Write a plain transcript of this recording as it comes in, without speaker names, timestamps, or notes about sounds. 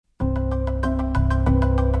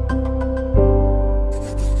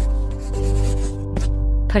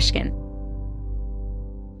Pushkin.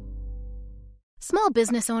 Small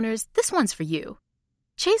business owners, this one's for you.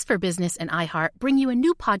 Chase for Business and iHeart bring you a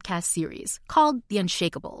new podcast series called The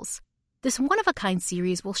Unshakables. This one-of-a-kind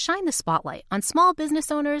series will shine the spotlight on small business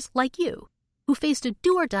owners like you, who faced a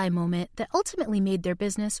do-or-die moment that ultimately made their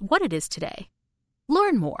business what it is today.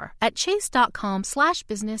 Learn more at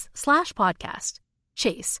chase.com/business/podcast.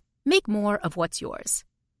 Chase, make more of what's yours.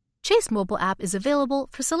 Chase mobile app is available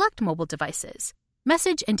for select mobile devices.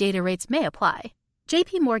 Message and data rates may apply.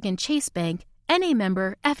 J.P. Morgan Chase Bank, N.A.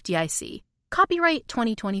 member FDIC. Copyright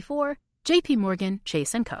 2024, J.P. Morgan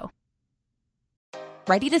Chase & Co.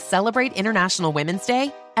 Ready to celebrate International Women's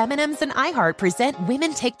Day? M&M's and iHeart present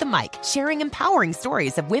Women Take the Mic, sharing empowering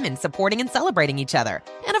stories of women supporting and celebrating each other.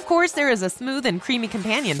 And of course, there is a smooth and creamy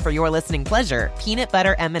companion for your listening pleasure, peanut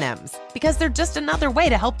butter M&M's. Because they're just another way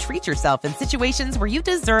to help treat yourself in situations where you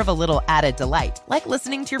deserve a little added delight, like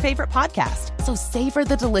listening to your favorite podcast. So savor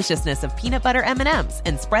the deliciousness of peanut butter M&M's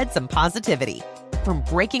and spread some positivity. From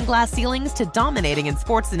breaking glass ceilings to dominating in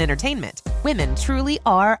sports and entertainment, women truly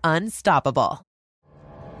are unstoppable.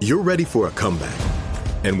 You're ready for a comeback.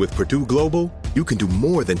 And with Purdue Global, you can do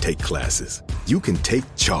more than take classes. You can take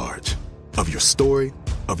charge of your story,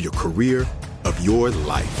 of your career, of your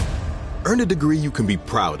life. Earn a degree you can be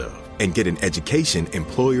proud of and get an education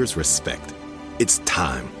employers respect. It's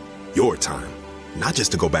time, your time, not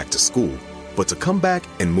just to go back to school, but to come back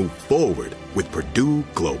and move forward with Purdue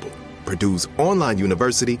Global, Purdue's online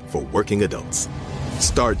university for working adults.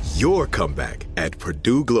 Start your comeback at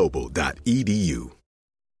purdueglobal.edu.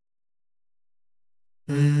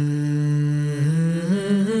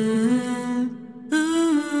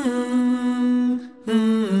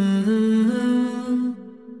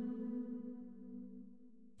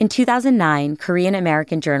 In 2009,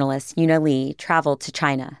 Korean-American journalist Yoona Lee traveled to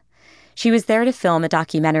China. She was there to film a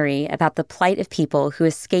documentary about the plight of people who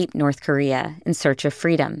escaped North Korea in search of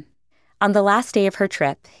freedom. On the last day of her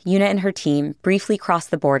trip, Yoona and her team briefly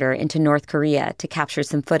crossed the border into North Korea to capture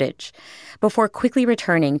some footage, before quickly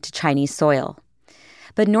returning to Chinese soil.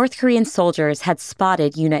 But North Korean soldiers had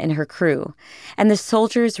spotted Yoona and her crew, and the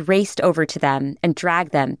soldiers raced over to them and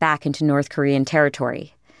dragged them back into North Korean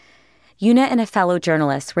territory. Yoona and a fellow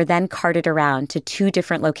journalist were then carted around to 2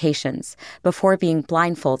 different locations before being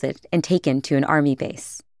blindfolded and taken to an army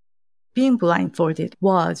base. Being blindfolded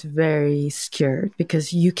was very scared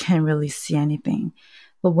because you can't really see anything.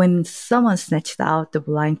 But when someone snatched out the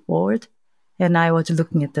blindfold, and I was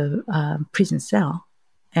looking at the prison cell,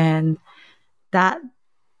 and that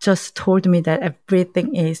just told me that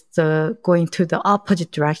everything is going to the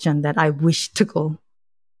opposite direction that I wish to go.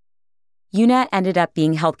 Yoona ended up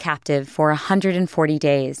being held captive for 140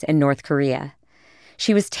 days in North Korea.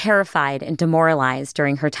 She was terrified and demoralized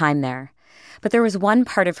during her time there, but there was one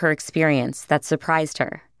part of her experience that surprised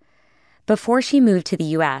her. Before she moved to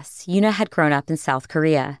the U.S., Yoona had grown up in South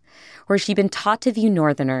Korea, where she'd been taught to view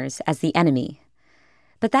Northerners as the enemy.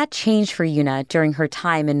 But that changed for Yoona during her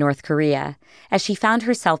time in North Korea, as she found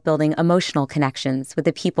herself building emotional connections with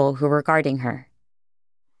the people who were guarding her.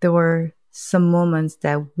 There were some moments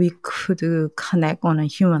that we could connect on a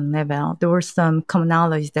human level. There were some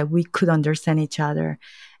commonalities that we could understand each other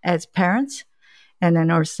as parents, and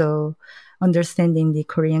then also understanding the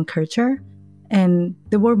Korean culture. And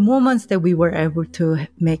there were moments that we were able to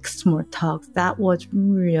make small talks. That was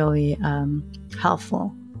really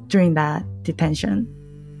helpful during that detention.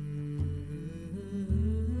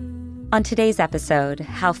 On today's episode,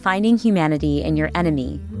 how finding humanity in your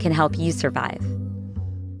enemy can help you survive.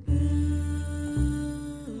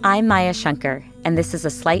 I'm Maya Shankar, and this is A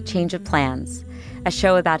Slight Change of Plans, a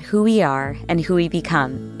show about who we are and who we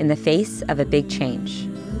become in the face of a big change.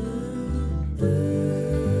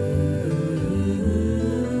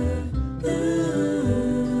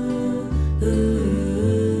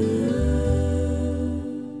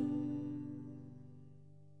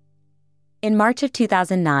 In March of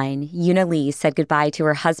 2009, Yoona Lee said goodbye to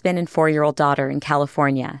her husband and 4-year-old daughter in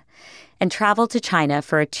California and traveled to China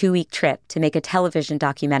for a 2-week trip to make a television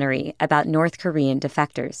documentary about North Korean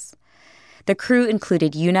defectors. The crew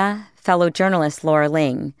included Yoona, fellow journalist Laura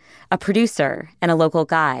Ling, a producer, and a local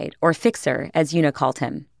guide, or fixer, as Yoona called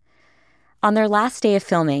him. On their last day of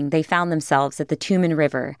filming, they found themselves at the Tumen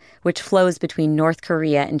River, which flows between North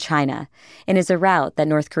Korea and China and is a route that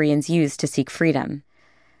North Koreans use to seek freedom.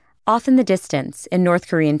 Off in the distance, in North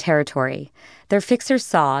Korean territory, their fixers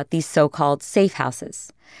saw these so-called safe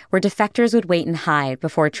houses, where defectors would wait and hide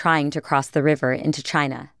before trying to cross the river into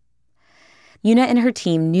China. Yoona and her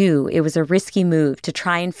team knew it was a risky move to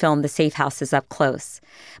try and film the safe houses up close,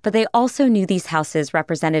 but they also knew these houses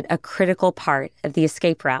represented a critical part of the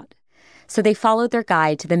escape route. So they followed their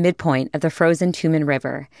guide to the midpoint of the frozen Tumen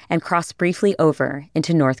River and crossed briefly over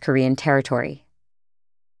into North Korean territory.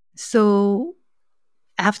 So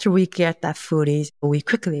after we get that footage, we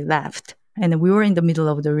quickly left. And we were in the middle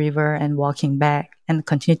of the river and walking back and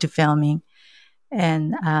continued to filming.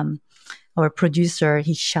 And our producer,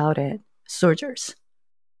 he shouted, "Soldiers."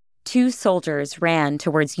 2 soldiers ran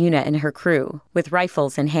towards Yuna and her crew with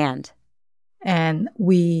rifles in hand. And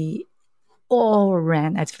we all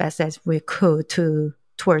ran as fast as we could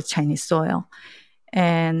towards Chinese soil.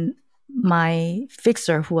 And my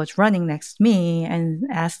fixer, who was running next to me, and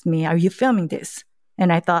asked me, "Are you filming this?"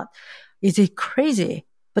 And I thought, is it crazy?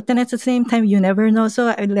 But then at the same time, you never know.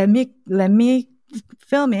 So let me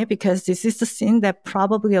film it, because this is the scene that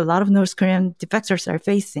probably a lot of North Korean defectors are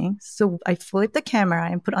facing. So I flipped the camera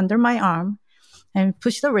and put under my arm and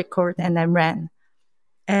pushed the record, and then ran.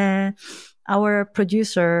 And our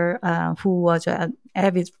producer, who was an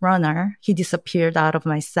avid runner, he disappeared out of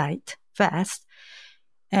my sight fast.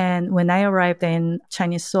 And when I arrived in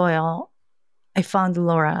Chinese soil, I found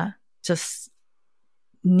Laura just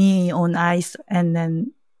knee on ice, and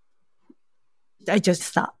then I just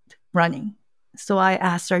stopped running. So I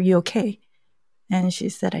asked her, "Are you okay?" And she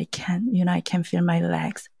said, I can't feel my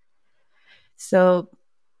legs. So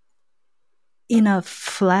in a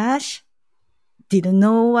flash, didn't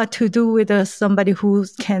know what to do with somebody who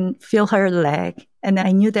can feel her leg. And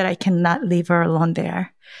I knew that I cannot leave her alone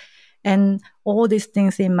there. And all these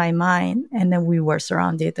things in my mind. And then we were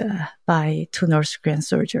surrounded by 2 North Korean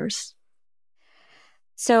soldiers.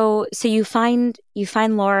 So you find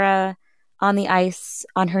Laura on the ice,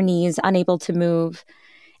 on her knees, unable to move,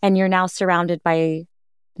 and you're now surrounded by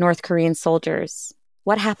North Korean soldiers.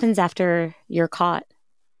 What happens after you're caught?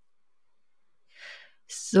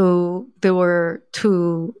 So there were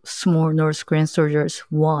 2 small North Korean soldiers.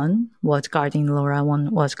 One was guarding Laura,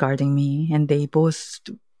 one was guarding me, and they both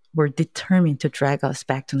were determined to drag us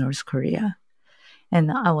back to North Korea.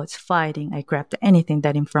 And I was fighting. I grabbed anything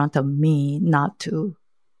that in front of me not to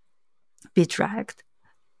be dragged.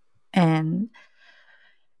 And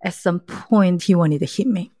at some point, he wanted to hit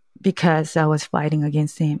me because I was fighting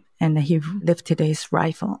against him. And he lifted his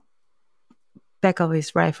rifle. Back of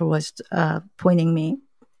his rifle was pointing me.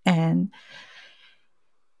 And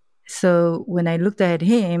so when I looked at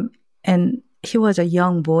him, and he was a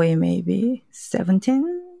young boy, maybe 17,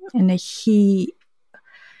 and he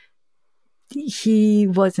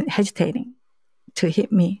wasn't hesitating to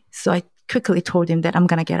hit me. So I quickly told him that I'm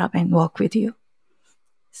going to get up and walk with you.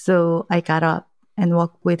 So I got up and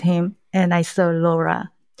walked with him, and I saw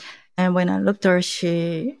Laura. And when I looked at her,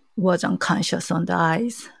 she was unconscious on the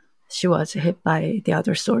ice. She was hit by the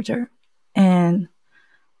other soldier. And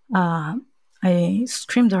I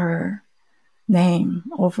screamed her name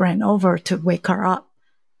over and over to wake her up.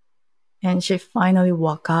 And she finally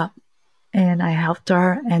woke up, and I helped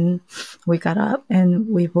her, and we got up, and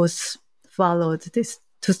we both followed these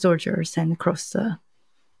 2 soldiers and crossed the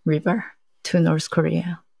river to North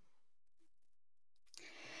Korea.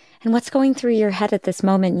 And what's going through your head at this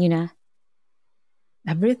moment, Yuna?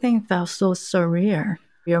 Everything felt so surreal.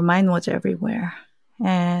 Your mind was everywhere.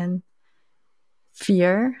 And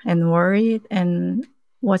fear and worried and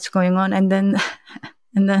what's going on. And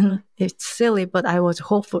then it's silly, but I was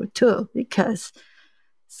hopeful too, because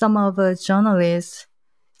some of the journalists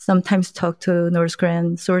sometimes talk to North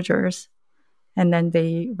Korean soldiers, and then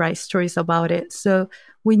they write stories about it. So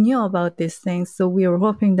we knew about these things. So we were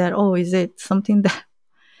hoping that, is it something that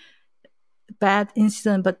bad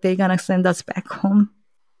incident, but they're going to send us back home?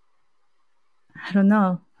 I don't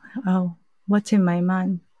know. What's in my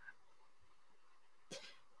mind?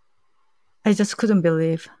 I just couldn't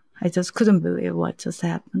believe what just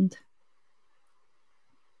happened.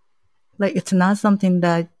 Like, it's not something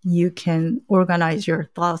that you can organize your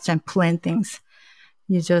thoughts and plan things.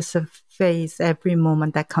 You just face every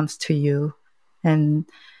moment that comes to you. And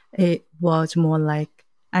it was more like,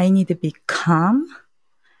 I need to be calm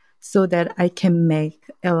so that I can make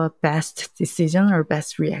a best decision or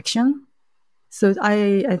best reaction. So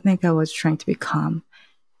I think I was trying to be calm,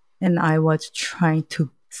 and I was trying to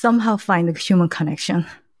somehow find a human connection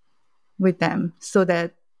with them so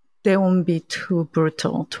that they won't be too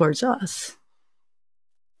brutal towards us.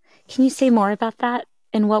 Can you say more about that?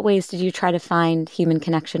 In what ways did you try to find human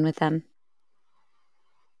connection with them?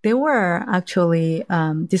 They were actually,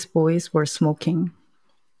 these boys were smoking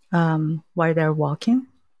while they're walking.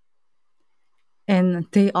 And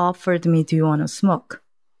they offered me, "Do you want to smoke?"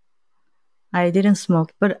 I didn't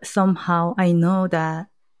smoke, but somehow I know that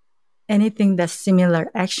anything that's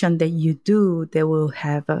similar action that you do,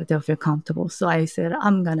 they'll feel comfortable. So I said,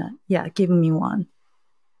 give me one.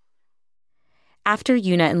 After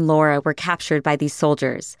Yuna and Laura were captured by these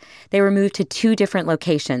soldiers, they were moved to 2 different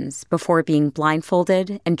locations before being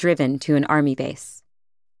blindfolded and driven to an army base.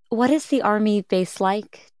 What is the army base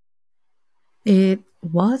like? It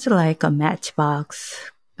was like a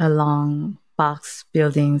matchbox, a long box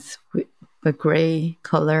buildings with a gray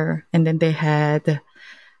color. And then they had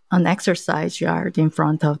an exercise yard in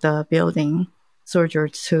front of the building,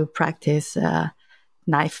 soldiers to practice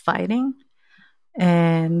knife fighting.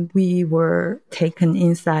 And we were taken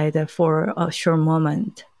inside for a short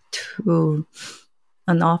moment to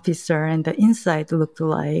an officer, and the inside looked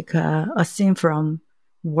like a scene from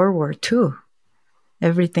World War II.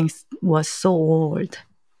 Everything was so old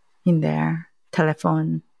in there.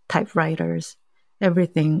 Telephone, typewriters,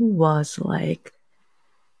 everything was like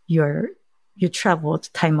you traveled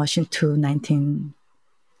time machine to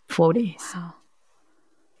 1940s. Wow.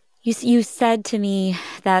 You said to me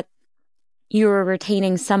that you were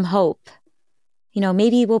retaining some hope.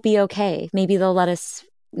 Maybe we'll be okay. Maybe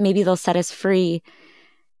they'll set us free.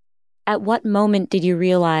 At what moment did you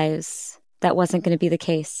realize that wasn't going to be the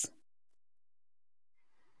case?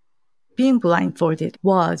 Being blindfolded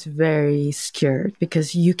was very scared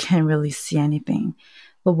because you can't really see anything.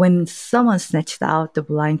 But when someone snatched out the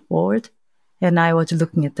blindfold, and I was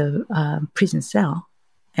looking at the prison cell,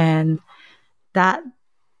 and that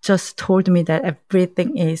just told me that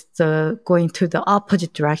everything is going to the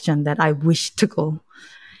opposite direction that I wish to go.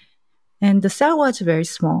 And the cell was very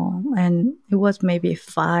small, and it was maybe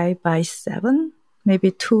 5 by 7. Maybe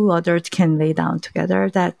 2 adults can lay down together,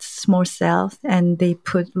 that small cell, and they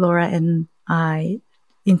put Laura and I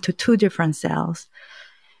into 2 different cells.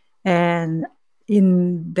 And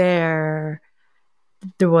in there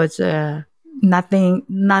was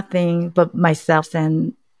nothing but myself,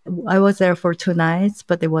 and I was there for 2 nights,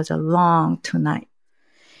 but it was a long 2 nights.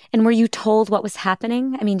 And were you told what was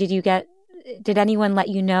happening? I mean, did anyone let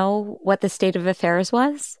you know what the state of affairs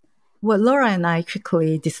was? Well, Laura and I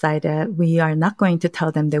quickly decided we are not going to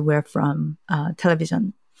tell them that we're from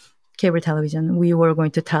television, cable television. We were going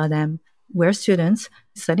to tell them we're students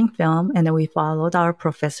studying film, and then we followed our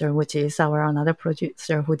professor, which is another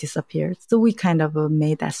producer who disappeared. So we kind of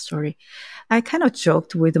made that story. I kind of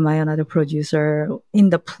joked with my another producer in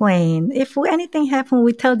the plane. If anything happened,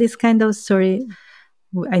 we tell this kind of story.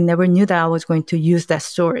 I never knew that I was going to use that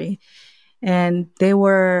story. And they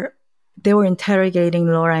were interrogating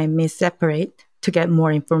Laura and me separate to get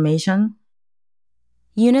more information.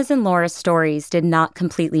 Yuna's and Laura's stories did not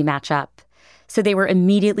completely match up, so they were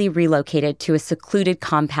immediately relocated to a secluded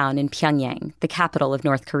compound in Pyongyang, the capital of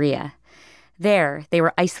North Korea. There, they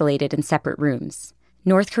were isolated in separate rooms.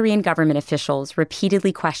 North Korean government officials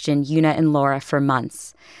repeatedly questioned Yuna and Laura for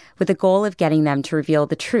months, with the goal of getting them to reveal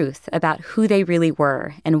the truth about who they really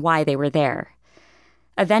were and why they were there.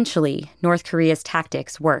 Eventually, North Korea's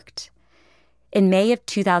tactics worked. In May of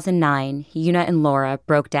 2009, Yuna and Laura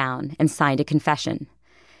broke down and signed a confession.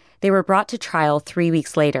 They were brought to trial 3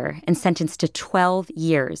 weeks later and sentenced to 12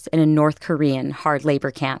 years in a North Korean hard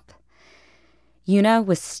labor camp. Yuna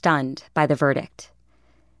was stunned by the verdict.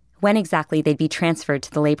 When exactly they'd be transferred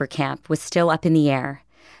to the labor camp was still up in the air,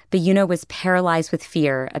 but Yuna was paralyzed with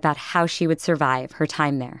fear about how she would survive her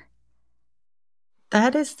time there.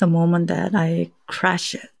 That is the moment that I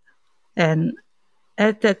crashed. And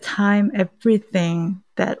at that time, everything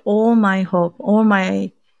that all my hope, all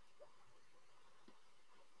my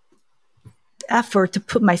effort to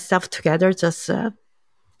put myself together just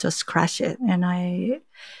crashed. And I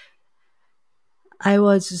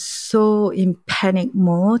was so in panic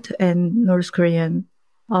mode, and North Korean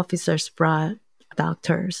officers brought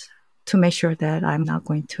doctors to make sure that I'm not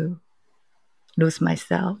going to lose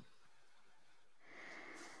myself.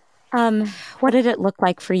 What did it look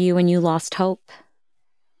like for you when you lost hope?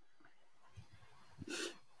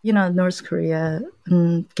 North Korea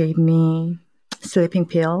gave me sleeping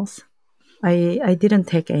pills. I didn't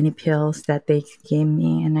take any pills that they gave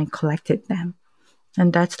me, and I collected them.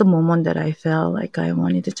 And that's the moment that I felt like I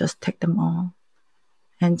wanted to just take them all.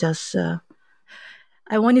 And just,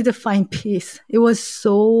 I wanted to find peace. It was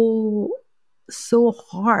so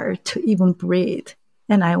hard to even breathe.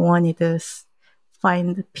 And I wanted to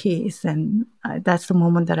find peace. And that's the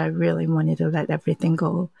moment that I really wanted to let everything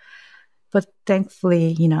go. But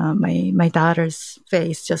thankfully, my daughter's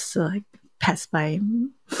face just passed by.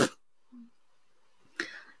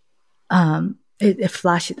 It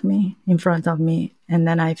flashed at me in front of me. And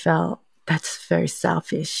then I felt that's a very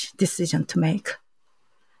selfish decision to make.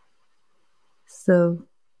 So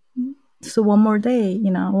one more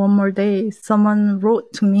day, someone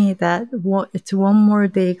wrote to me that it's one more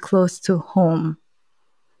day close to home.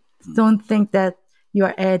 Don't think that you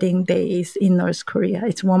are adding days in North Korea.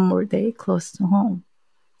 It's one more day close to home.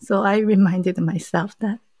 So I reminded myself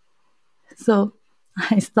that. So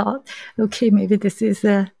I thought, okay, maybe this is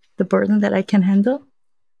the burden that I can handle.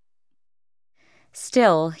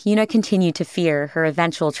 Still, Yuna continued to fear her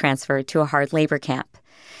eventual transfer to a hard labor camp,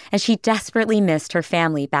 and she desperately missed her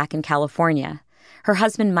family back in California, her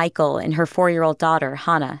husband Michael and her 4-year-old daughter,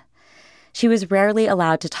 Hannah. She was rarely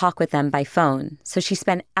allowed to talk with them by phone, so she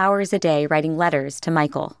spent hours a day writing letters to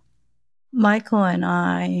Michael. Michael and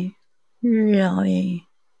I really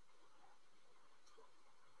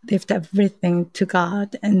lift everything to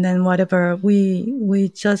God, and then whatever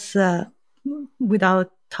we just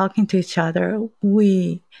without talking to each other,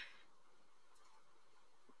 we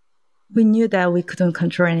knew that we couldn't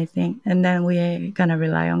control anything, and then we're gonna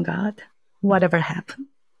rely on God. Whatever happened,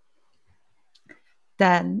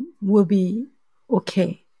 then we'll be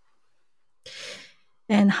okay.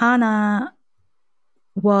 And Hannah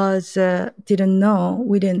didn't know.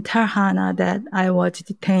 We didn't tell Hannah that I was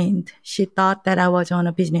detained. She thought that I was on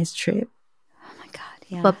a business trip. Oh my God,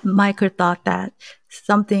 yeah. But Michael thought that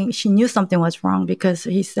she knew something was wrong because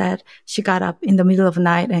he said she got up in the middle of the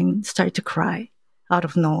night and started to cry out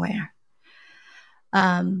of nowhere.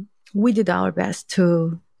 We did our best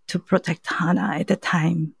to protect Hannah at the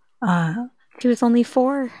time. She was only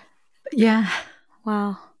 4? Yeah.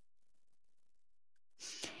 Wow.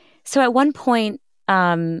 So at one point,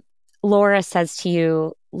 Laura says to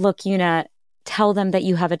you, look, Yuna, tell them that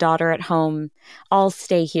you have a daughter at home. I'll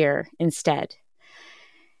stay here instead.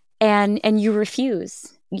 And you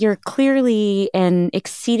refuse. You're clearly an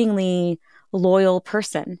exceedingly loyal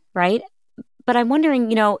person, right? But I'm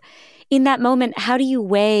wondering, in that moment, how do you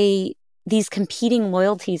weigh these competing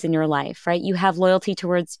loyalties in your life, right? You have loyalty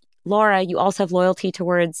towards Laura. You also have loyalty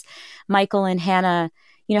towards Michael and Hannah.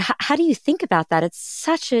 How do you think about that? It's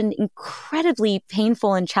such an incredibly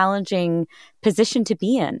painful and challenging position to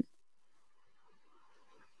be in.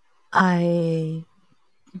 I'm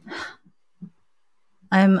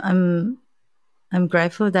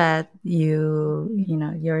grateful that you're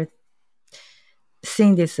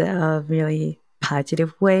seeing this a really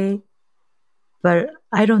positive way, but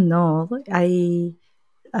I don't know.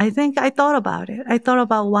 I think I thought about it. I thought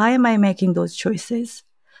about, why am I making those choices?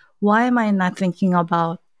 Why am I not thinking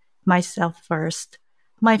about myself first,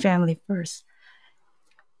 my family first?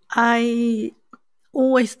 I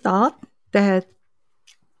always thought that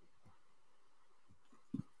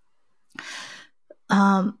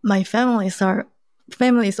my family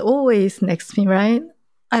is always next to me, right?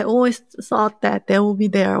 I always thought that they will be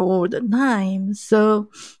there all the time. So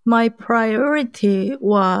my priority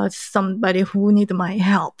was somebody who needed my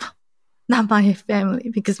help, not my family,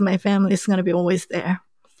 because my family is going to be always there.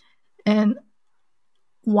 And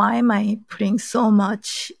why am I putting so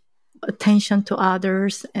much attention to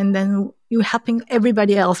others and then you helping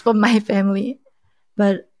everybody else but my family?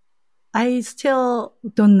 But I still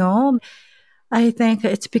don't know. I think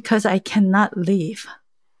it's because I cannot live.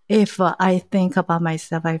 If I think about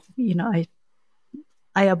myself, I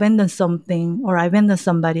abandon something or I abandon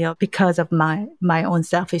somebody else because of my own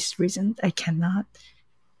selfish reasons. I cannot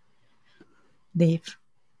live.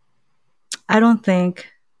 I don't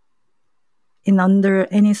think under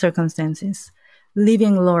any circumstances,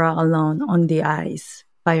 leaving Laura alone on the ice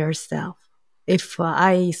by herself, if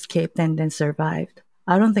I escaped and then survived,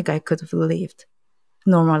 I don't think I could have lived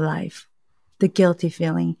normal life. The guilty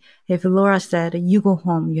feeling. If Laura said, you go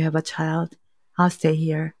home, you have a child, I'll stay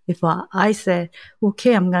here. If I said,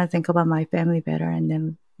 okay, I'm going to think about my family better and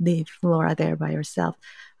then leave Laura there by herself,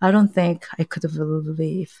 I don't think I could have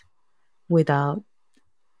lived without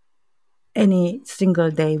any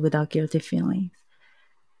single day without guilty feelings.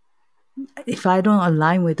 If I don't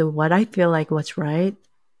align with what I feel like what's right,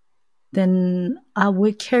 then I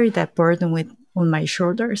will carry that burden on my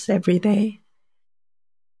shoulders every day.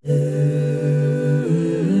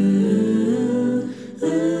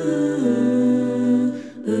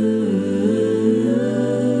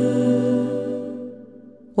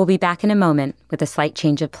 We'll be back in a moment with a slight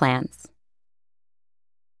change of plans.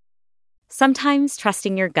 Sometimes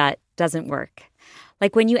trusting your gut doesn't work.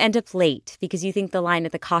 Like when you end up late because you think the line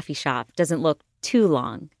at the coffee shop doesn't look too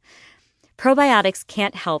long. Probiotics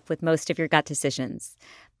can't help with most of your gut decisions.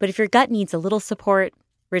 But if your gut needs a little support,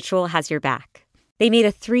 Ritual has your back. They made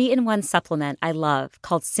a 3-in-1 supplement I love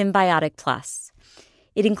called Symbiotic Plus.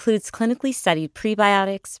 It includes clinically studied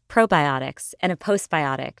prebiotics, probiotics, and a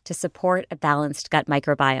postbiotic to support a balanced gut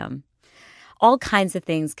microbiome. All kinds of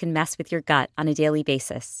things can mess with your gut on a daily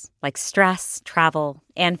basis, like stress, travel,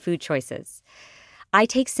 and food choices. I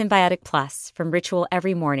take Symbiotic Plus from Ritual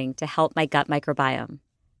every morning to help my gut microbiome.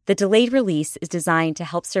 The delayed release is designed to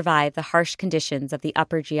help survive the harsh conditions of the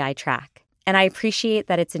upper GI tract. And I appreciate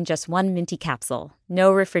that it's in just one minty capsule,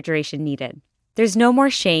 no refrigeration needed. There's no more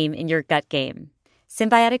shame in your gut game.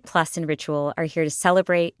 Synbiotic Plus and Ritual are here to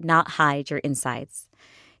celebrate, not hide your insides.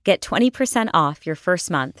 Get 20% off your first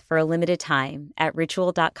month for a limited time at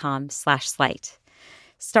ritual.com/slight.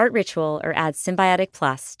 Start Ritual or add Synbiotic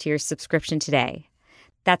Plus to your subscription today.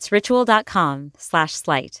 That's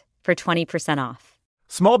ritual.com/slight for 20% off.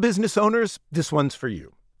 Small business owners, this one's for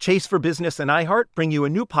you. Chase for Business and iHeart bring you a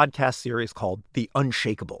new podcast series called The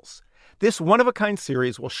Unshakables. This one-of-a-kind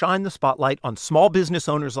series will shine the spotlight on small business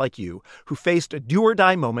owners like you who faced a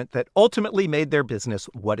do-or-die moment that ultimately made their business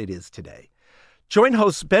what it is today. Join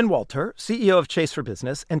hosts Ben Walter, CEO of Chase for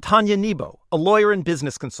Business, and Tanya Nebo, a lawyer and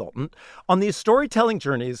business consultant, on these storytelling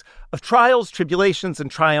journeys of trials, tribulations,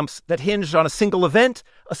 and triumphs that hinged on a single event,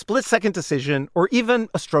 a split-second decision, or even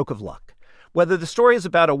a stroke of luck. Whether the story is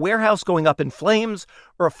about a warehouse going up in flames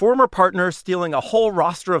or a former partner stealing a whole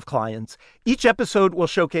roster of clients, each episode will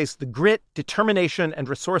showcase the grit, determination, and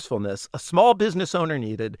resourcefulness a small business owner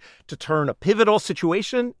needed to turn a pivotal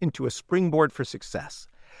situation into a springboard for success.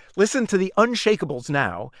 Listen to The Unshakables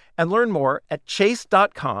now and learn more at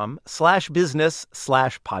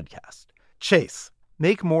chase.com/business/podcast. Chase,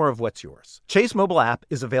 make more of what's yours. Chase mobile app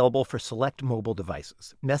is available for select mobile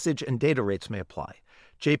devices. Message and data rates may apply.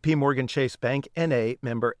 J.P. Morgan Chase Bank, N.A.,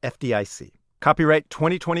 member FDIC. Copyright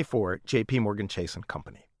 2024, J.P. Morgan Chase &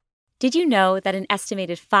 Company. Did you know that an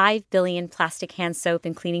estimated 5 billion plastic hand soap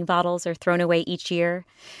and cleaning bottles are thrown away each year?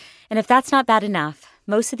 And if that's not bad enough,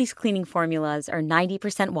 most of these cleaning formulas are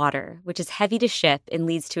 90% water, which is heavy to ship and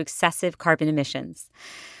leads to excessive carbon emissions.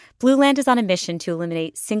 Blueland is on a mission to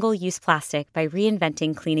eliminate single-use plastic by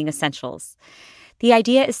reinventing cleaning essentials. The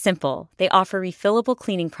idea is simple. They offer refillable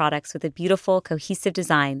cleaning products with a beautiful, cohesive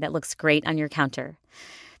design that looks great on your counter.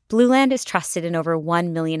 Blueland is trusted in over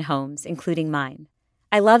 1 million homes, including mine.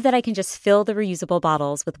 I love that I can just fill the reusable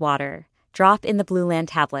bottles with water, drop in the Blueland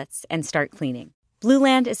tablets, and start cleaning.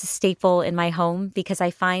 Blueland is a staple in my home because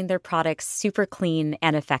I find their products super clean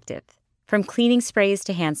and effective. From cleaning sprays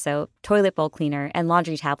to hand soap, toilet bowl cleaner, and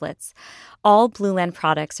laundry tablets, all Blueland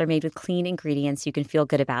products are made with clean ingredients you can feel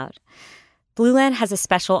good about. Blueland has a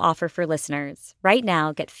special offer for listeners. Right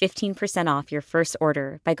now, get 15% off your first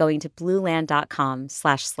order by going to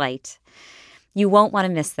blueland.com/slight. You won't want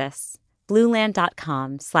to miss this.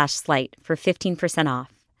 Blueland.com/slight for 15%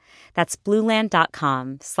 off. That's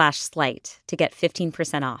blueland.com/slight to get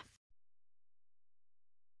 15% off.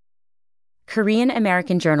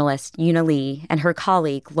 Korean-American journalist Yoona Lee and her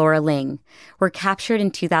colleague Laura Ling were captured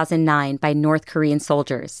in 2009 by North Korean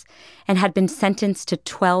soldiers and had been sentenced to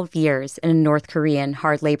 12 years in a North Korean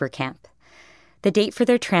hard labor camp. The date for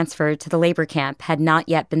their transfer to the labor camp had not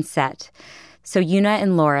yet been set, so Yoona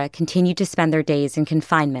and Laura continued to spend their days in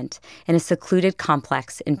confinement in a secluded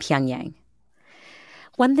complex in Pyongyang.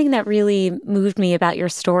 One thing that really moved me about your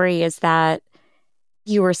story is that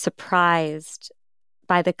you were surprised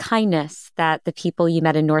by the kindness that the people you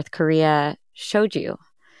met in North Korea showed you,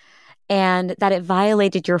 and that it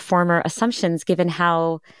violated your former assumptions given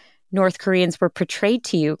how North Koreans were portrayed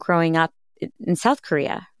to you growing up in South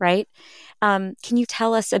Korea, right? Can you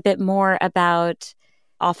tell us a bit more about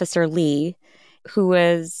Officer Lee, who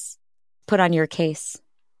was put on your case?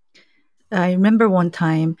 I remember one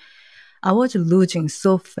time I was losing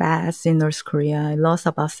so fast in North Korea. I lost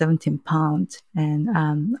about 17 pounds. And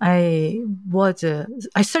I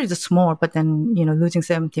started small, but then, losing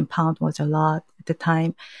 17 pounds was a lot at the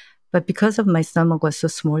time. But because of my stomach was so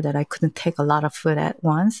small that I couldn't take a lot of food at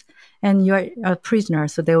once. And you're a prisoner,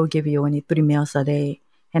 so they will give you only 3 meals a day.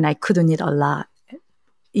 And I couldn't eat a lot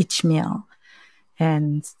each meal.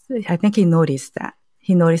 And I think he noticed that.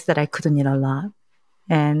 He noticed that I couldn't eat a lot.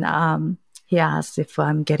 And he asked if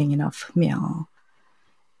I'm getting enough meal.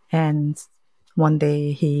 And one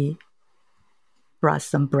day he brought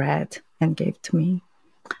some bread and gave to me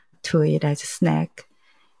to eat as a snack.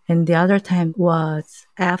 And the other time was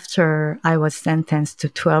after I was sentenced to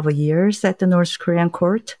 12 years at the North Korean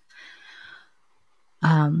court.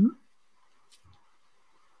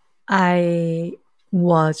 I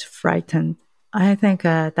was frightened. I think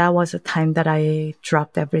that was a time that I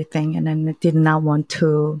dropped everything and then did not want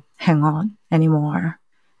to hang on anymore.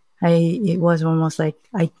 It was almost like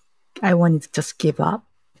I wanted to just give up.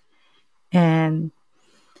 And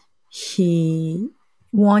he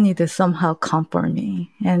wanted to somehow comfort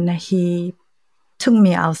me. And he took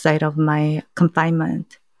me outside of my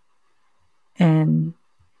confinement. And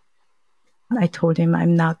I told him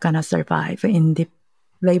I'm not going to survive in the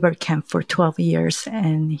labor camp for 12 years.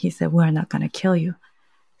 And he said, we're not going to kill you.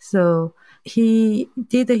 So he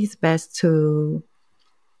did his best to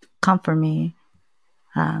comfort me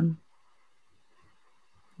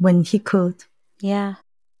when he could. Yeah.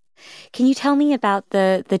 Can you tell me about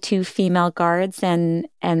the two female guards and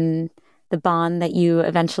the bond that you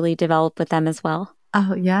eventually developed with them as well?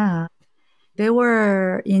 Oh, yeah. They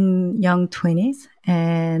were in young 20s,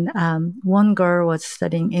 and one girl was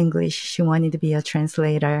studying English. She wanted to be a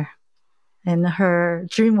translator. And her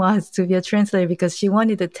dream was to be a translator because she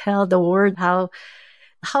wanted to tell the world how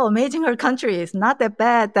amazing her country is. Not that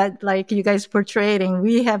bad that like you guys portrayed, and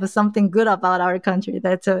we have something good about our country.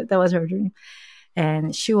 That was her dream.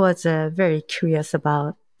 And she was very curious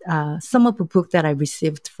about some of the book that I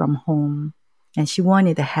received from home. And she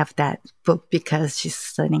wanted to have that book because she's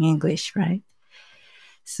studying English, right?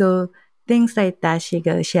 So things like that, she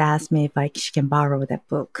asked me if she can borrow that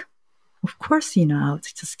book. Of course, I'll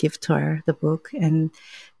just give to her the book. And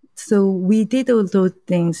so we did all those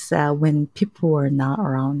things when people were not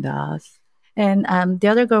around us. And the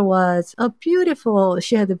other girl was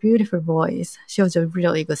she had a beautiful voice. She was a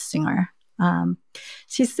really good singer.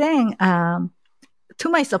 She sang, to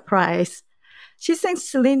my surprise, she sang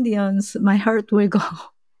Celine Dion's My Heart Will Go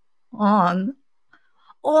On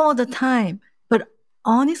all the time. But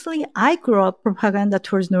honestly, I grew up propaganda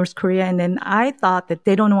towards North Korea, and then I thought that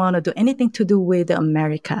they don't want to do anything to do with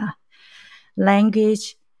America.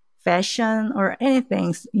 Language, fashion, or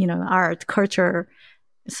anything, art, culture.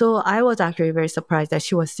 So I was actually very surprised that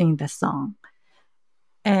she was singing that song.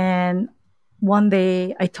 And one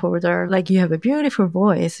day I told her, like, you have a beautiful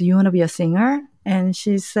voice. You want to be a singer? And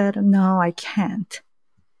she said, no, I can't.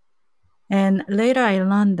 And later I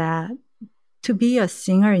learned that to be a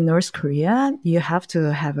singer in North Korea, you have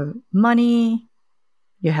to have money,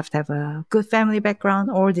 you have to have a good family background,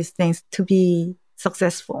 all these things to be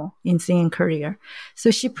successful in singing career. So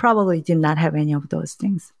she probably did not have any of those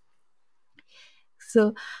things.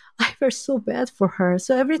 So I felt so bad for her.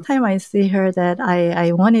 So every time I see her, that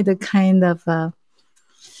I wanted to kind of to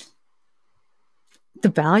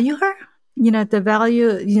value her. The value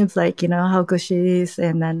is like, how good she is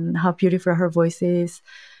and then how beautiful her voice is.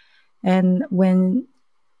 And when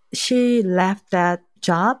she left that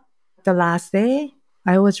job the last day,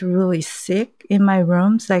 I was really sick in my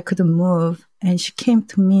room, so I couldn't move. And she came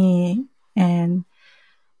to me and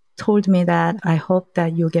told me that I hope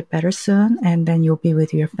that you'll get better soon and then you'll be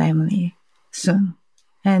with your family soon.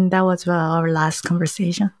 And that was our last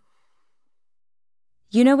conversation.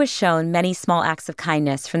 Yuna was shown many small acts of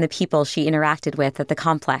kindness from the people she interacted with at the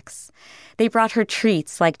complex. They brought her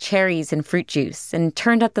treats like cherries and fruit juice and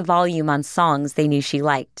turned up the volume on songs they knew she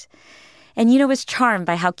liked. And Yuna was charmed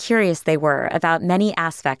by how curious they were about many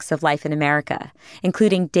aspects of life in America,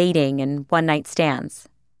 including dating and one-night stands.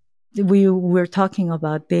 We were talking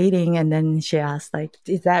about dating, and then she asked, like,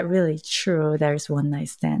 is that really true there's one-night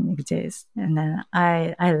stand exists? And then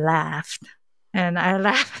I laughed. And I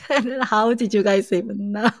laughed. And how did you guys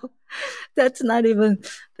even know? That's not even,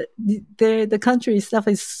 the country itself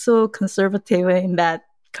is so conservative in that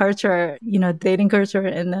culture, dating culture.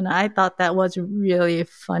 And then I thought that was really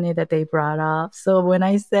funny that they brought up. So when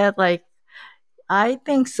I said, like, I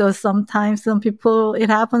think so, sometimes some people, it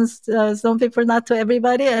happens, some people, not to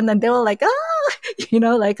everybody. And then they were like,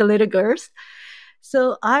 like little girls.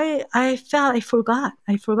 So I forgot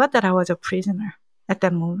that I was a prisoner at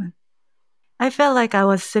that moment. I felt like I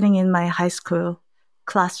was sitting in my high school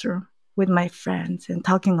classroom with my friends and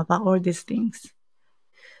talking about all these things.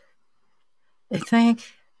 I think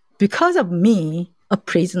because of me, a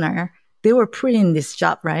prisoner, they were put in this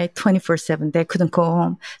job, right? 24/7. They couldn't go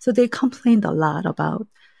home. So they complained a lot about,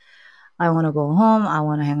 I want to go home. I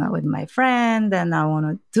want to hang out with my friend and I want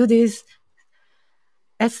to do this.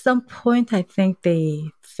 At some point, I think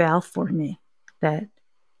they fell for me that,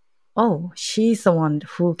 oh, she's the one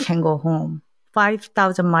who can go home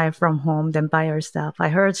 5,000 miles from home than by herself. I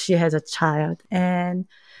heard she has a child. And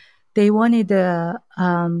they wanted to,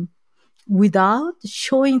 without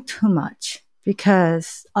showing too much,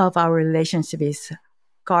 because of our relationship is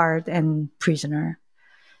guard and prisoner.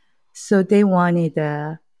 So they wanted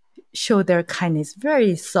to show their kindness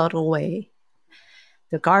very subtle way.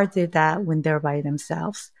 The guard did that when they're by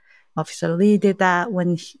themselves. Officer Lee did that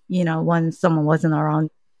when someone wasn't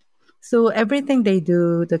around. So everything they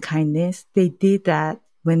do, the kindness, they did that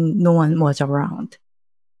when no one was around.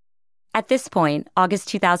 At this point, August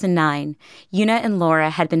 2009, Yuna and Laura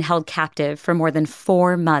had been held captive for more than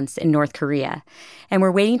 4 months in North Korea and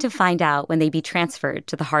were waiting to find out when they'd be transferred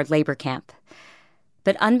to the hard labor camp.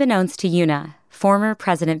 But unbeknownst to Yuna, former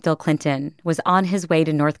President Bill Clinton was on his way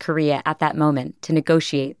to North Korea at that moment to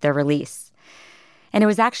negotiate their release. And it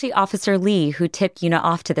was actually Officer Lee who tipped Yuna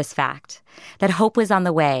off to this fact, that hope was on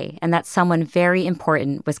the way and that someone very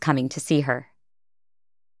important was coming to see her.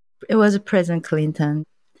 It was President Clinton.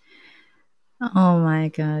 Oh my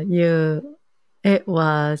God, it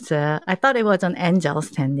was, I thought it was an angel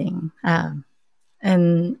standing.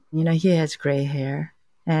 And, he has gray hair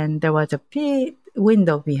and there was a big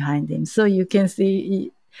window behind him. So you can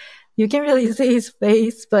really see his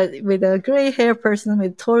face, but with a gray hair person,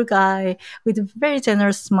 with a tall guy, with a very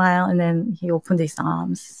generous smile. And then he opened his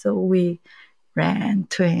arms. So we ran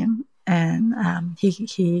to him and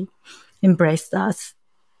he embraced us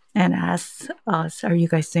and asked us, "Are you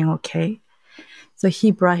guys doing okay?" So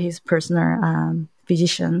he brought his personal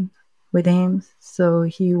physician with him. So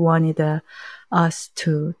he wanted us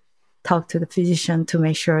to talk to the physician to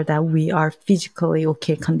make sure that we are physically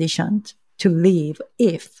okay conditioned to leave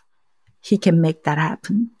if he can make that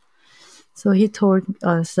happen. So he told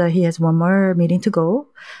us he has one more meeting to go,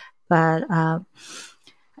 but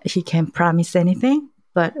he can't promise anything.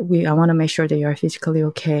 But I want to make sure that you are physically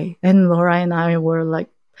okay. And Laura and I were like,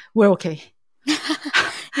 we're okay.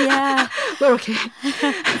 Yeah. We're okay.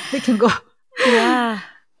 We can go. Yeah.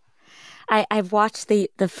 I've watched the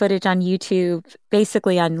footage on YouTube,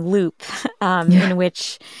 basically on loop, in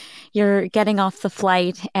which you're getting off the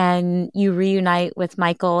flight and you reunite with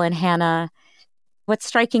Michael and Hannah. What's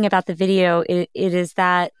striking about the video it is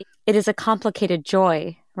that it is a complicated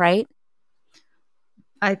joy, right?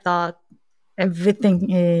 I thought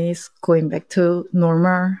everything is going back to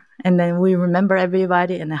normal. And then we remember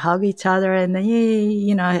everybody and hug each other. And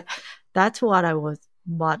then, that's what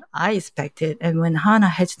I expected. And when Hannah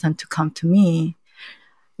hesitated to come to me,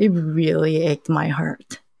 it really ached my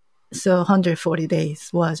heart. So 140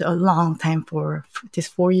 days was a long time for this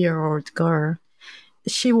 4-year-old girl.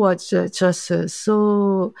 She was just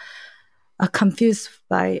so confused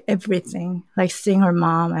by everything, like seeing her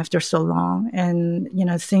mom after so long and,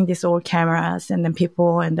 seeing these old cameras and then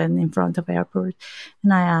people and then in front of airport.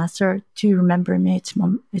 And I asked her, "Do you remember me? It's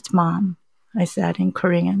mom," I said in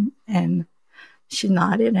Korean. And she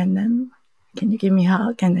nodded and then, "Can you give me a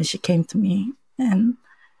hug?" And then she came to me. And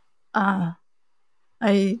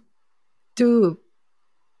I do.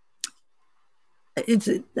 It's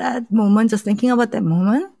that moment, just thinking about that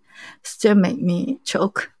moment, still make me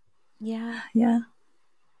choke. Yeah. Yeah.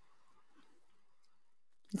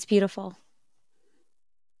 It's beautiful.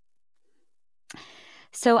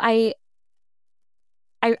 So I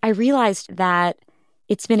realized that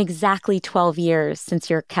it's been exactly 12 years since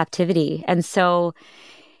your captivity. And so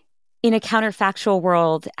in a counterfactual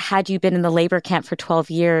world, had you been in the labor camp for 12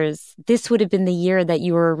 years, this would have been the year that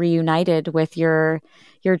you were reunited with your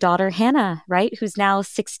daughter, Hannah, right? Who's now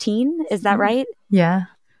 16. Is that right? Yeah.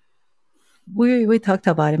 We talked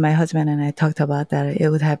about it, my husband and I talked about that. It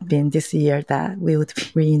would have been this year that we would be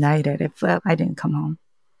reunited if I didn't come home.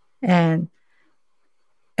 And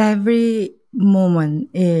every moment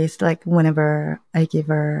is like whenever I give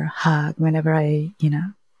her a hug, whenever I,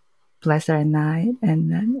 bless her at night.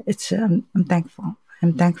 And then I'm thankful.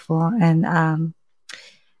 I'm thankful. And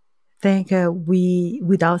think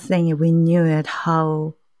without saying it, we knew it,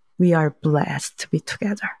 how we are blessed to be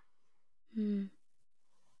together. Mm.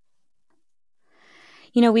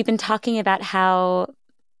 We've been talking about how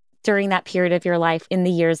during that period of your life, in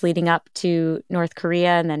the years leading up to North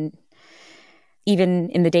Korea, and then even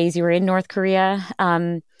in the days you were in North Korea,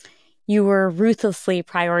 you were ruthlessly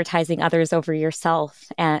prioritizing others over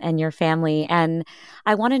yourself and your family. And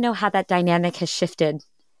I want to know how that dynamic has shifted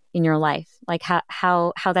in your life, like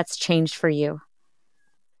how that's changed for you,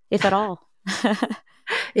 if at all.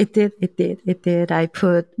 It did. I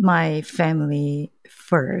put my family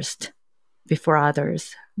first before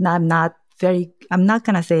others. Now, I'm not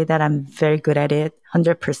going to say that I'm very good at it,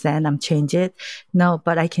 100%, I'm change it. No,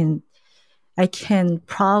 but I can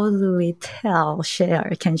probably share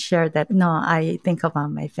that, no, I think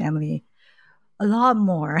about my family a lot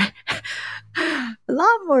more, a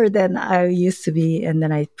lot more than I used to be. And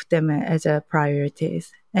then I put them as a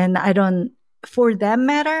priorities. And for that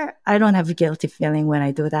matter, I don't have a guilty feeling when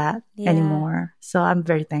I do that anymore. So I'm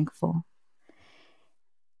very thankful.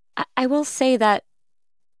 I will say that,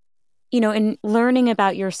 in learning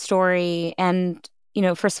about your story and,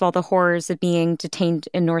 first of all, the horrors of being detained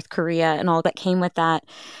in North Korea and all that came with that,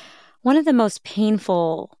 one of the most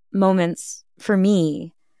painful moments for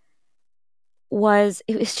me was,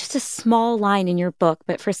 it was just a small line in your book,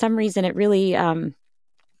 but for some reason it really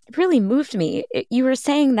moved me. You were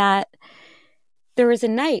saying that there was a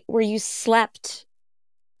night where you slept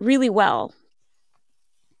really well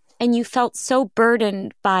and you felt so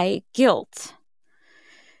burdened by guilt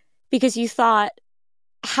because you thought,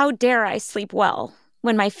 how dare I sleep well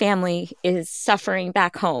when my family is suffering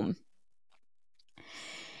back home.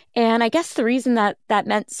 And I guess the reason that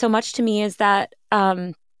meant so much to me is that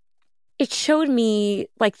it showed me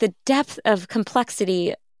like the depth of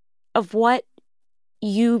complexity of what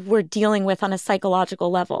you were dealing with on a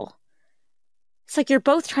psychological level. It's like you're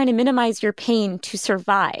both trying to minimize your pain to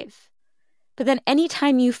survive. But then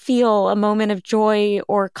anytime you feel a moment of joy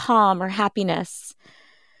or calm or happiness,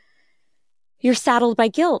 you're saddled by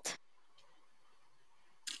guilt.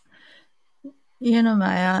 You know,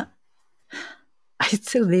 Maya, I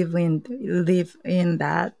still live in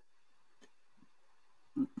that.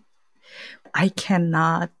 I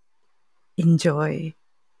cannot enjoy.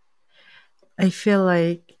 I feel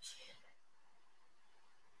like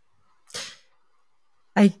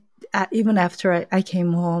even after I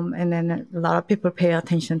came home, and then a lot of people pay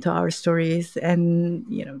attention to our stories, and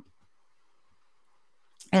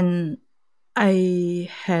and I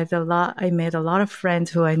made a lot of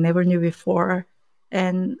friends who I never knew before,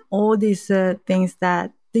 and all these things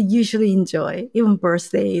that they usually enjoy, even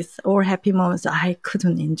birthdays or happy moments, I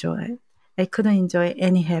couldn't enjoy. I couldn't enjoy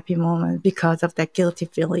any happy moment because of that guilty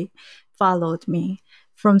feeling followed me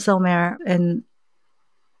from somewhere, and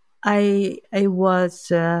I was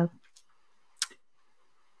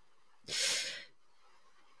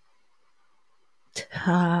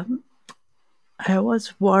I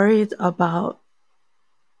was worried about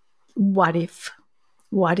what if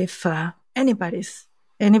anybody's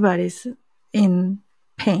in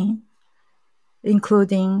pain,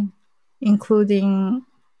 including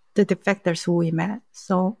the defectors who we met.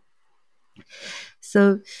 So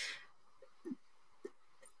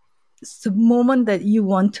the moment that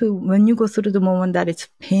when you go through the moment that it's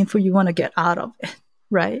painful, you want to get out of it,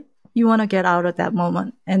 right? You want to get out of that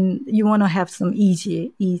moment, and you want to have some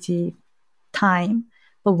easy time.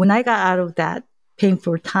 But when I got out of that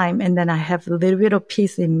painful time, and then I have a little bit of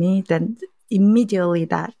peace in me, then immediately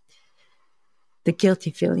that the guilty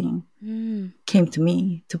feeling came to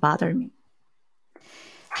me to bother me.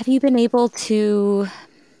 Have you been able to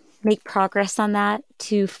make progress on that,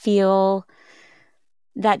 to feel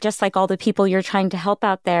that just like all the people you're trying to help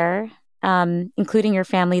out there, including your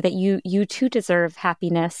family, that you too deserve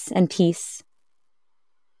happiness and peace?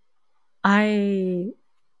 I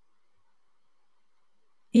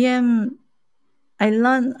feel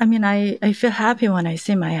happy when I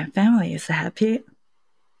see my family is happy,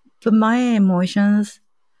 but my emotions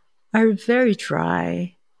are very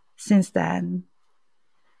dry since then.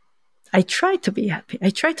 I try to be happy. I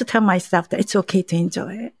try to tell myself that it's okay to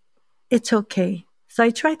enjoy it. It's okay. So I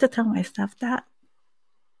try to tell myself that.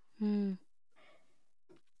 Your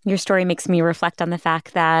story makes me reflect on the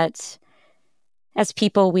fact that as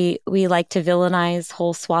people, we like to villainize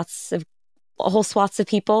whole swaths of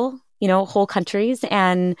people, whole countries.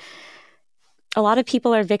 And a lot of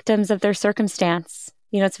people are victims of their circumstance.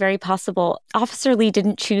 It's very possible. Officer Lee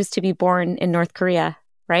didn't choose to be born in North Korea,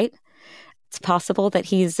 right? It's possible that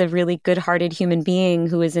he's a really good-hearted human being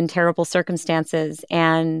who is in terrible circumstances.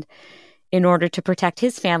 And in order to protect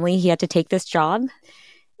his family, he had to take this job.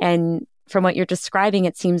 And from what you're describing,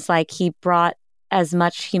 it seems like he brought as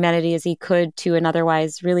much humanity as he could to an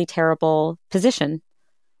otherwise really terrible position.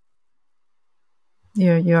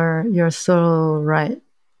 You're so right.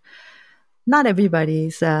 Not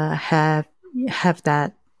everybody's have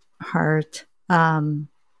that heart.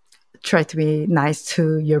 Try to be nice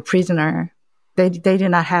to your prisoner. They did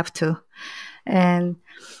not have to, and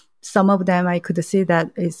some of them I could see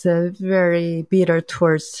that is very bitter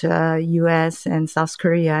towards U.S. and South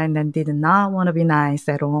Korea, and then did not want to be nice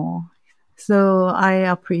at all. So I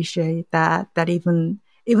appreciate that even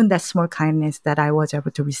that small kindness that I was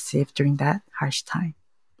able to receive during that harsh time.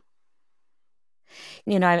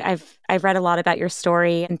 I've read a lot about your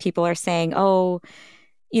story, and people are saying,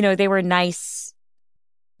 they were nice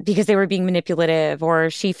because they were being manipulative, or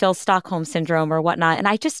she feels Stockholm syndrome or whatnot. And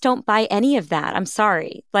I just don't buy any of that. I'm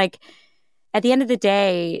sorry. Like, at the end of the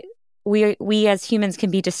day, we as humans can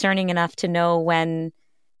be discerning enough to know when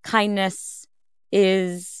kindness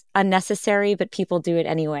is unnecessary, but people do it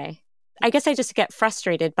anyway. I guess I just get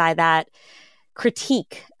frustrated by that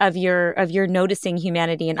critique of your noticing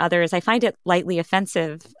humanity in others. I find it lightly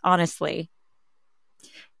offensive, honestly.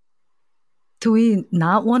 Do we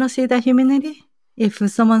not want to see that humanity? If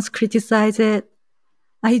someone's criticized it,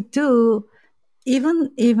 I do.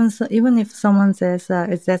 Even if someone says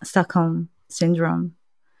it's that Stockholm syndrome,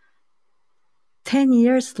 10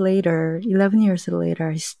 years later, 11 years later,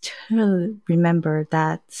 I still remember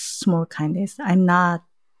that small kindness. I'm not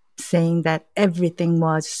saying that everything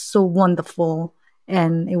was so wonderful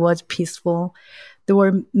and it was peaceful. There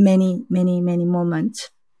were many, many, many moments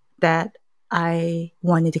that I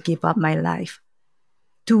wanted to give up my life.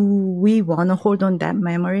 Do we want to hold on that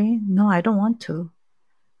memory? No, I don't want to.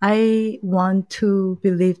 I want to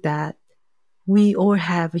believe that we all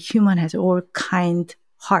have, human has all kind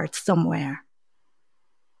heart somewhere.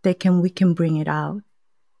 We can bring it out.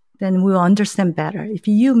 Then we'll understand better. If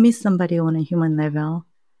you meet somebody on a human level,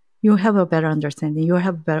 you'll have a better understanding. You'll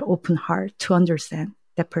have a better open heart to understand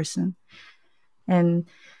that person. And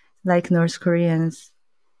like North Koreans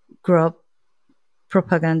grew up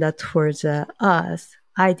propaganda towards us,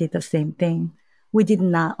 I did the same thing. We did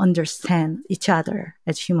not understand each other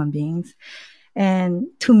as human beings. And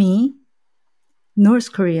to me,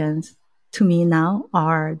 North Koreans, to me now,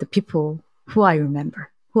 are the people who I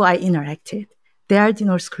remember, who I interacted. They are the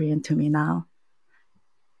North Korean to me now.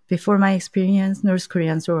 Before my experience, North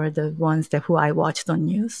Koreans were the ones who I watched on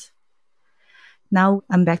news. Now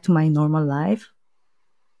I'm back to my normal life.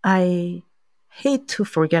 I hate to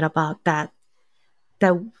forget about that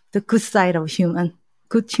the good side of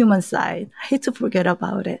good human side. I hate to forget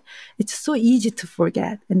about it. It's so easy to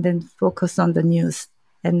forget and then focus on the news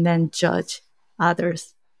and then judge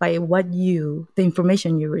others by the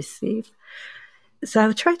information you receive. So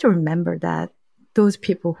I try to remember that those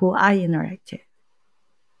people who I interacted,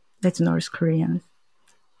 that's North Koreans.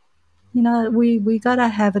 We gotta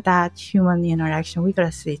have that human interaction. We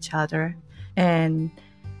gotta see each other. And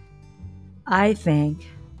I think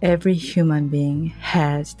every human being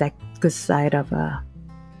has that good side of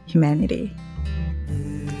humanity.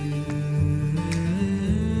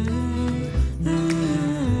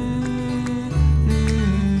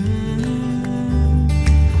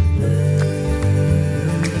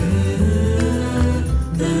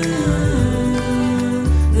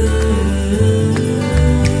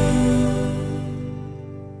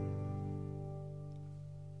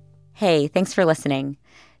 Hey, thanks for listening.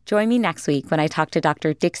 Join me next week when I talk to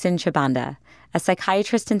Dr. Dixon Chibanda, a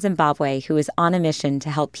psychiatrist in Zimbabwe who is on a mission to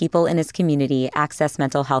help people in his community access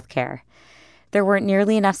mental health care. There weren't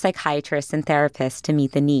nearly enough psychiatrists and therapists to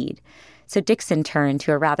meet the need, so Dixon turned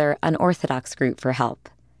to a rather unorthodox group for help: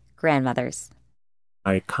 grandmothers.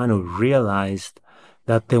 I kind of realized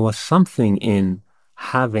that there was something in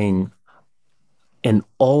having an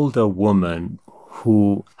older woman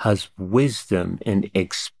who has wisdom and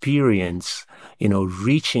experience,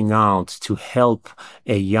 reaching out to help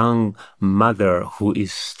a young mother who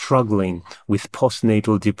is struggling with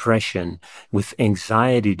postnatal depression, with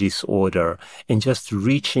anxiety disorder, and just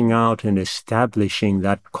reaching out and establishing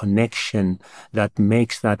that connection that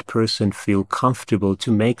makes that person feel comfortable,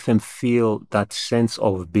 to make them feel that sense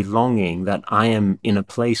of belonging, that I am in a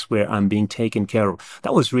place where I'm being taken care of.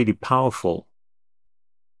 That was really powerful.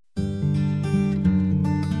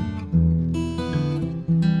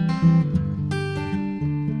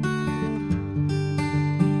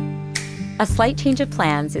 A Slight Change of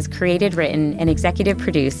Plans is created, written, and executive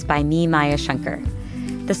produced by me, Maya Shankar.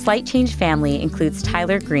 The Slight Change family includes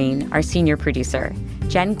Tyler Green, our senior producer,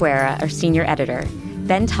 Jen Guerra, our senior editor,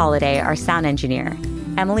 Ben Tolliday, our sound engineer,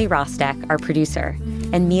 Emily Rostek, our producer,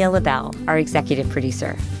 and Mia LaBelle, our executive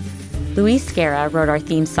producer. Luis Guerra wrote our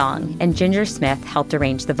theme song, and Ginger Smith helped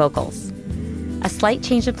arrange the vocals. A Slight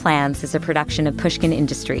Change of Plans is a production of Pushkin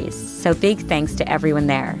Industries, so big thanks to everyone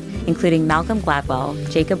there, including Malcolm Gladwell,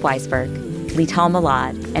 Jacob Weisberg, Lital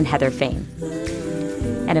Malad, and Heather Fain.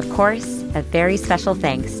 And of course, a very special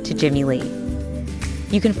thanks to Jimmy Lee.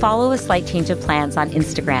 You can follow A Slight Change of Plans on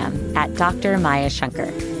Instagram at Dr. Maya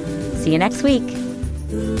Shankar. See you next week.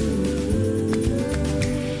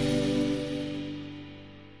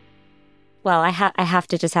 Well, I have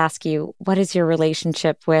to just ask you, what is your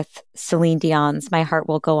relationship with Celine Dion's "My Heart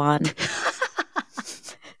Will Go On"?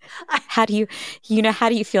 How do you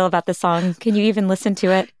feel about the song? Can you even listen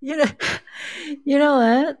to it? You know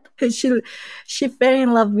what? She fell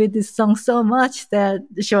in love with this song so much that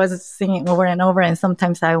she was singing over and over, and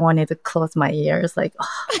sometimes I wanted to close my ears, like,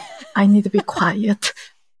 oh, I need to be quiet.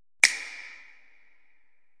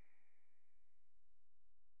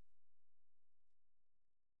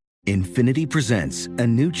 Infiniti presents a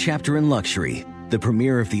new chapter in luxury, the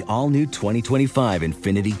premiere of the all-new 2025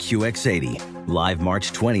 Infiniti QX80, live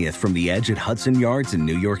March 20th from the Edge at Hudson Yards in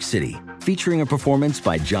New York City, featuring a performance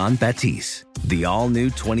by Jon Batiste. The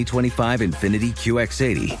all-new 2025 Infiniti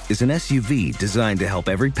QX80 is an SUV designed to help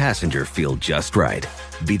every passenger feel just right.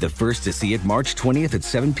 Be the first to see it March 20th at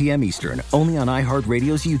 7 p.m. Eastern, only on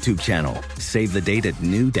iHeartRadio's YouTube channel. Save the date at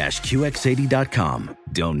new-QX80.com.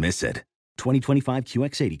 Don't miss it. 2025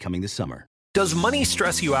 QX80 coming this summer. Does money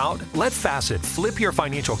stress you out? Let Facet flip your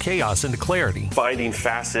financial chaos into clarity. Finding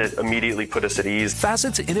Facet immediately put us at ease.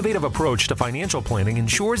 Facet's innovative approach to financial planning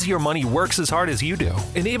ensures your money works as hard as you do,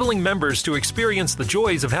 enabling members to experience the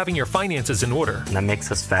joys of having your finances in order. And that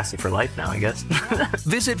makes us Facet for life now, I guess.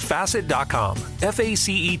 Visit Facet.com,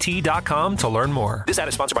 FACET.com to learn more. This ad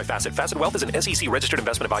is sponsored by Facet. Facet Wealth is an SEC registered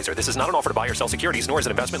investment advisor. This is not an offer to buy or sell securities, nor is it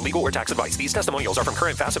investment, legal, or tax advice. These testimonials are from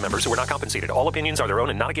current Facet members who are not compensated. All opinions are their own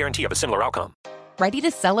and not a guarantee of a similar outcome. Ready to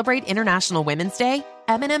celebrate International Women's Day?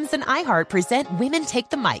 M&M's and iHeart present Women Take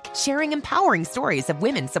the Mic, sharing empowering stories of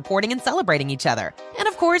women supporting and celebrating each other. And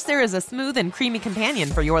of course, there is a smooth and creamy companion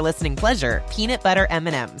for your listening pleasure, peanut butter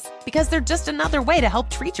M&M's. Because they're just another way to help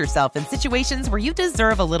treat yourself in situations where you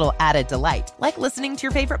deserve a little added delight, like listening to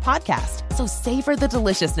your favorite podcast. So savor the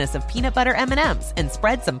deliciousness of peanut butter M&M's and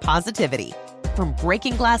spread some positivity. From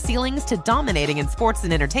breaking glass ceilings to dominating in sports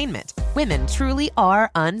and entertainment, women truly are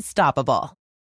unstoppable.